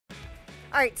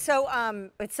All right, so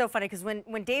it's so funny because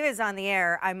when Dave is on the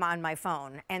air, I'm on my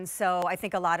phone. And so I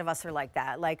think a lot of us are like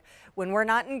that. Like when we're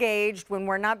not engaged, when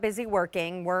we're not busy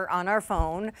working, we're on our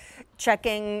phone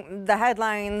checking the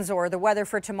headlines or the weather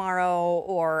for tomorrow.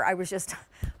 Or I was just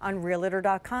on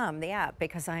realtor.com, the app,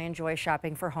 because I enjoy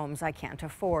shopping for homes I can't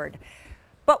afford.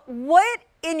 But what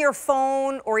in your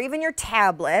phone or even your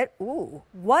tablet,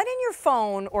 what in your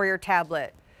phone or your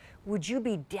tablet would you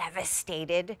be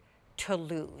devastated to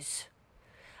lose?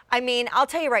 I mean, I'll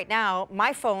tell you right now,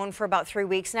 my phone for about 3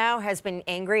 weeks now has been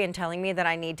angry and telling me that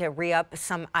I need to re-up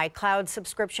some iCloud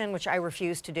subscription, which I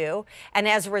refuse to do. And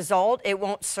as a result, it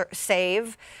won't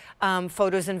save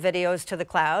photos and videos to the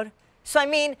cloud. So, I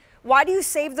mean, why do you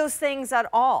save those things at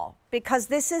all? Because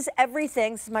this is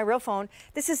everything. This is my real phone.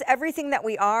 This is everything that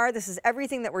we are. This is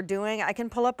everything that we're doing. I can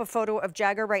pull up a photo of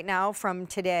Jagger right now from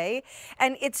today.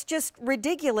 And it's just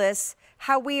ridiculous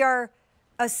how we are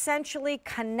essentially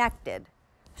connected.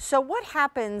 So what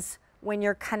happens when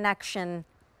your connection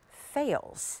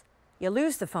fails? You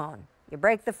lose the phone, you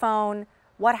break the phone.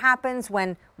 What happens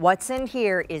when what's in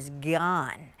here is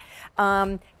gone?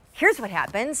 Here's what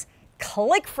happens.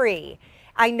 ClickFree.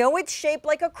 I know it's shaped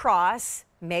like a cross.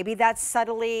 Maybe that's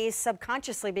subtly,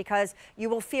 subconsciously, because you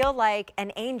will feel like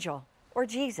an angel or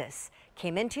Jesus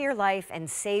came into your life and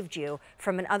saved you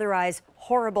from an otherwise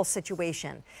horrible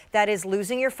situation. That is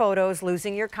losing your photos,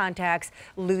 losing your contacts,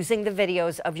 losing the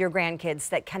videos of your grandkids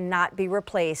that cannot be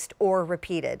replaced or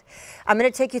repeated. I'm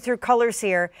going to take you through colors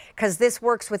here because this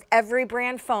works with every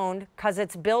brand phone because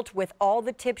it's built with all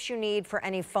the tips you need for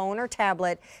any phone or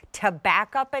tablet to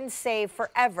back up and save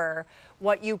forever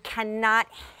what you cannot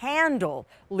handle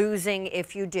losing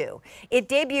if you do. It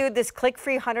debuted this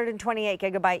ClickFree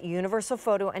 128GB universal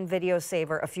photo and video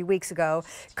saver a few weeks ago.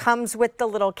 Comes with the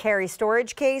little carry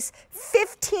storage case.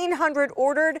 1,500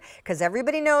 ordered because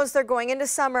everybody knows they're going into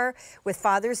summer with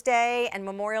Father's Day and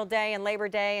Memorial Day and Labor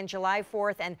Day and July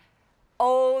 4th, and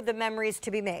oh, the memories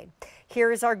to be made.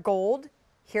 Here's our gold.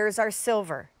 Here's our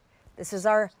silver. This is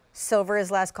our silver is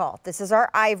last call. This is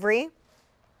our ivory.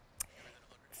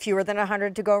 Fewer than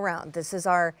 100 to go around. This is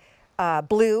our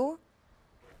blue.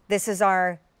 This is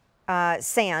our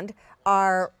sand,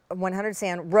 our 100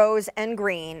 sand, rose and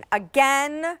green.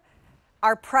 Again,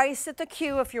 our price at the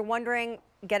Q, if you're wondering,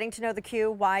 getting to know the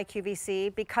Q, why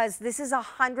QVC? Because this is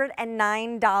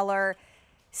 $109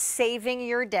 saving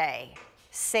your day,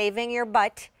 saving your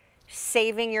butt,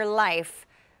 saving your life.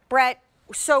 Brett,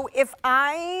 so if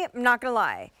I'm not gonna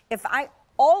lie,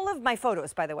 all of my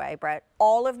photos, by the way, Brett,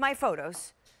 all of my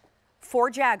photos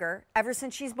for Jagger, ever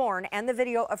since she's born, and the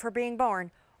video of her being born,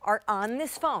 are on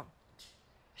this phone.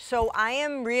 So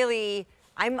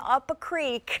I'm up a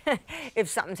creek if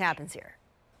something happens here.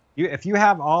 If you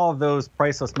have all of those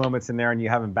priceless moments in there and you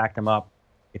haven't backed them up,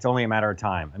 it's only a matter of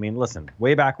time. I mean, listen,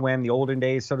 way back when, the olden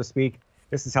days, so to speak,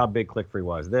 this is how big ClickFree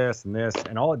was, this,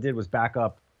 and all it did was back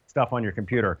up stuff on your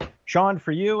computer. Sean,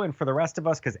 for you and for the rest of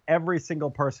us, because every single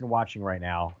person watching right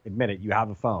now, admit it, you have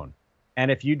a phone. And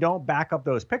if you don't back up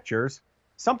those pictures,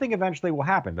 something eventually will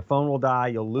happen. The phone will die,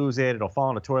 you'll lose it, it'll fall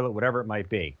in the toilet, whatever it might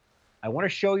be. I want to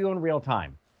show you in real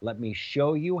time. Let me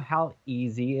show you how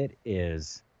easy it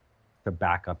is to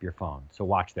back up your phone. So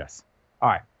watch this. All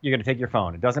right, you're going to take your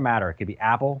phone. It doesn't matter. It could be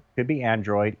Apple, could be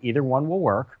Android. Either one will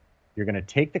work. You're going to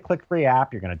take the ClickFree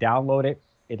app. You're going to download it.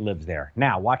 It lives there.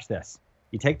 Now, watch this.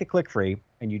 You take the ClickFree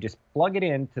and you just plug it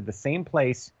into the same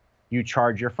place you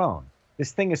charge your phone.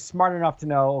 This thing is smart enough to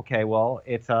know, okay, well,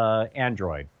 it's a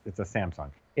Android, it's a Samsung,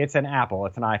 it's an Apple,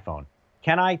 it's an iPhone.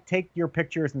 Can I take your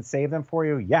pictures and save them for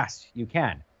you? Yes, you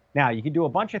can. Now, you can do a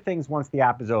bunch of things once the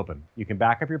app is open. You can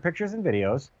back up your pictures and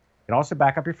videos. You can also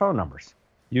back up your phone numbers.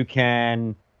 You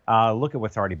can look at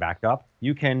what's already backed up.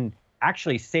 You can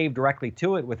actually save directly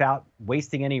to it without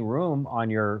wasting any room on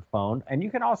your phone. And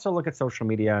you can also look at social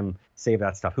media and save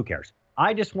that stuff. Who cares?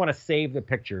 I just want to save the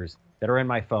pictures that are in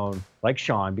my phone, like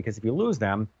Sean, because if you lose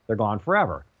them, they're gone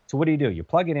forever. So what do? You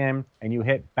plug it in and you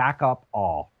hit backup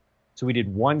all. So we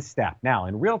did one step. Now,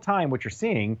 in real time, what you're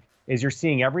seeing is you're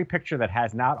seeing every picture that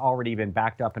has not already been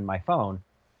backed up in my phone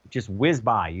just whiz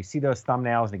by. You see those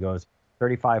thumbnails and it goes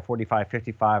 35, 45,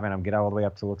 55, and I'm getting all the way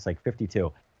up to looks like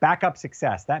 52. Backup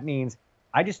success. That means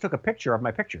I just took a picture of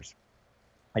my pictures.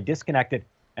 I disconnected,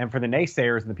 and for the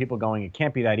naysayers and the people going, it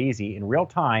can't be that easy, in real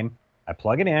time, I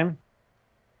plug it in,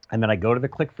 and then I go to the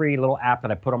ClickFree little app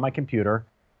that I put on my computer,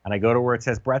 and I go to where it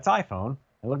says Brett's iPhone,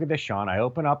 and look at this, Sean. I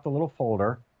open up the little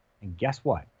folder, and guess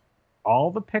what?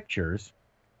 All the pictures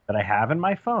that I have in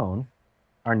my phone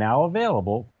are now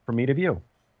available for me to view.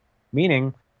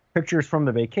 Meaning, pictures from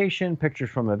the vacation,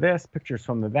 pictures from the this, pictures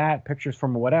from the that, pictures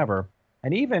from whatever,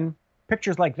 and even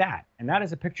pictures like that. And that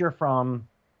is a picture from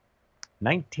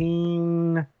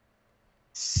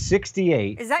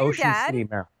 1968. Is that your dad? City,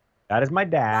 Maryland. That is my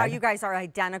dad. Wow, you guys are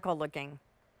identical looking.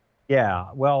 Yeah.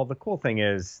 Well, the cool thing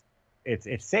is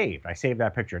it's saved. I saved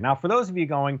that picture. Now, for those of you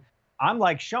going, I'm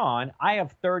like Sean, I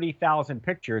have 30,000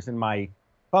 pictures in my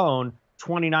phone.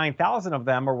 29,000 of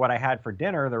them are what I had for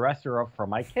dinner. The rest are from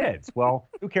my kids. Well,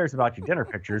 who cares about your dinner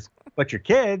pictures? But your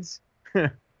kids,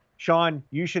 Sean,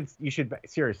 you should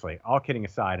seriously, all kidding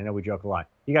aside, I know we joke a lot.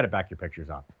 You got to back your pictures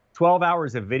up. 12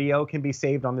 hours of video can be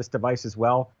saved on this device as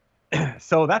well.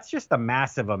 So that's just a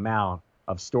massive amount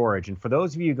of storage. And for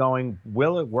those of you going,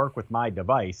 will it work with my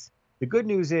device? The good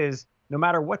news is no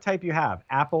matter what type you have,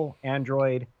 Apple,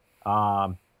 Android,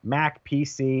 Mac,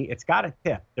 PC, it's got a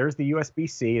tip. There's the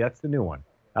USB-C. That's the new one.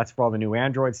 That's for all the new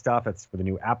Android stuff. It's for the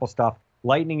new Apple stuff.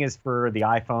 Lightning is for the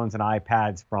iPhones and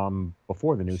iPads from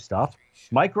before the new stuff.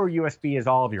 Micro USB is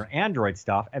all of your Android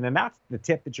stuff. And then that's the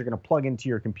tip that you're going to plug into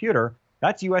your computer.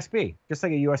 That's USB, just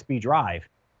like a USB drive.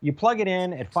 You plug it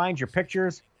in, it finds your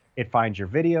pictures, it finds your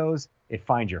videos, it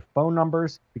finds your phone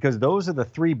numbers, because those are the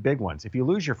three big ones. If you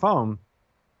lose your phone,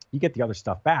 you get the other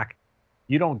stuff back.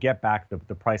 You don't get back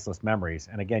the priceless memories.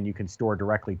 And again, you can store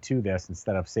directly to this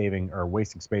instead of saving or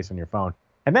wasting space on your phone.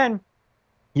 And then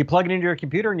you plug it into your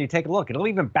computer and you take a look. It'll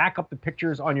even back up the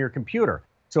pictures on your computer.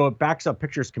 So it backs up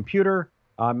pictures, computer,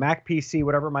 Mac, PC,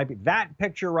 whatever it might be. That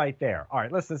picture right there. All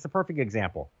right, listen, it's a perfect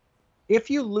example. If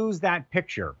you lose that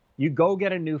picture, you go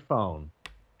get a new phone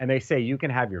and they say you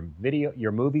can have your video,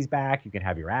 your movies back, you can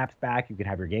have your apps back, you can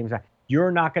have your games back.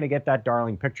 You're not going to get that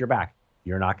darling picture back.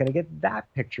 You're not going to get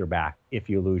that picture back if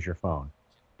you lose your phone.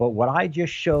 But what I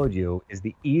just showed you is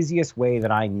the easiest way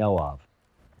that I know of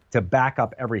to back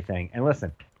up everything. And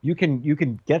listen, you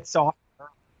can get software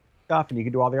stuff and you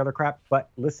can do all the other crap,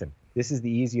 but listen, this is the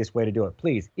easiest way to do it.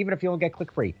 Please, even if you don't get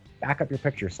ClickFree, back up your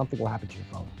pictures. Something will happen to your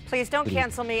phone. Please don't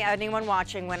cancel me, anyone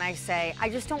watching, when I say I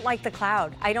just don't like the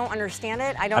cloud. I don't understand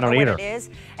it. I don't know either. what it is.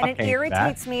 And it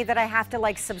irritates me that I have to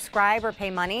like subscribe or pay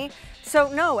money.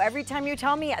 So no, every time you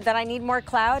tell me that I need more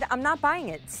cloud, I'm not buying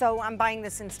it. So I'm buying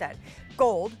this instead.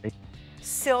 Gold,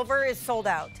 silver is sold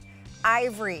out.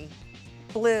 Ivory,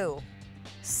 blue,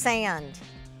 sand,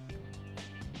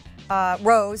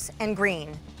 rose, and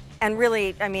green. And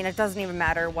really, I mean, it doesn't even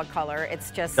matter what color. It's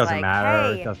just doesn't like,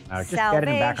 matter. hey, It doesn't matter. Just salvation. get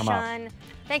it and back them up.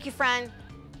 Thank you, friend.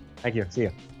 Thank you. See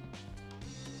you.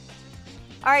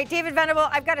 All right, David Venable,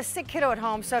 I've got a sick kiddo at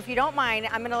home, so if you don't mind,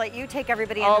 I'm going to let you take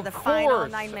everybody into the final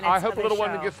 9 minutes. I hope of the little show.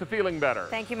 one gets to feeling better.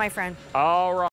 Thank you, my friend. All right.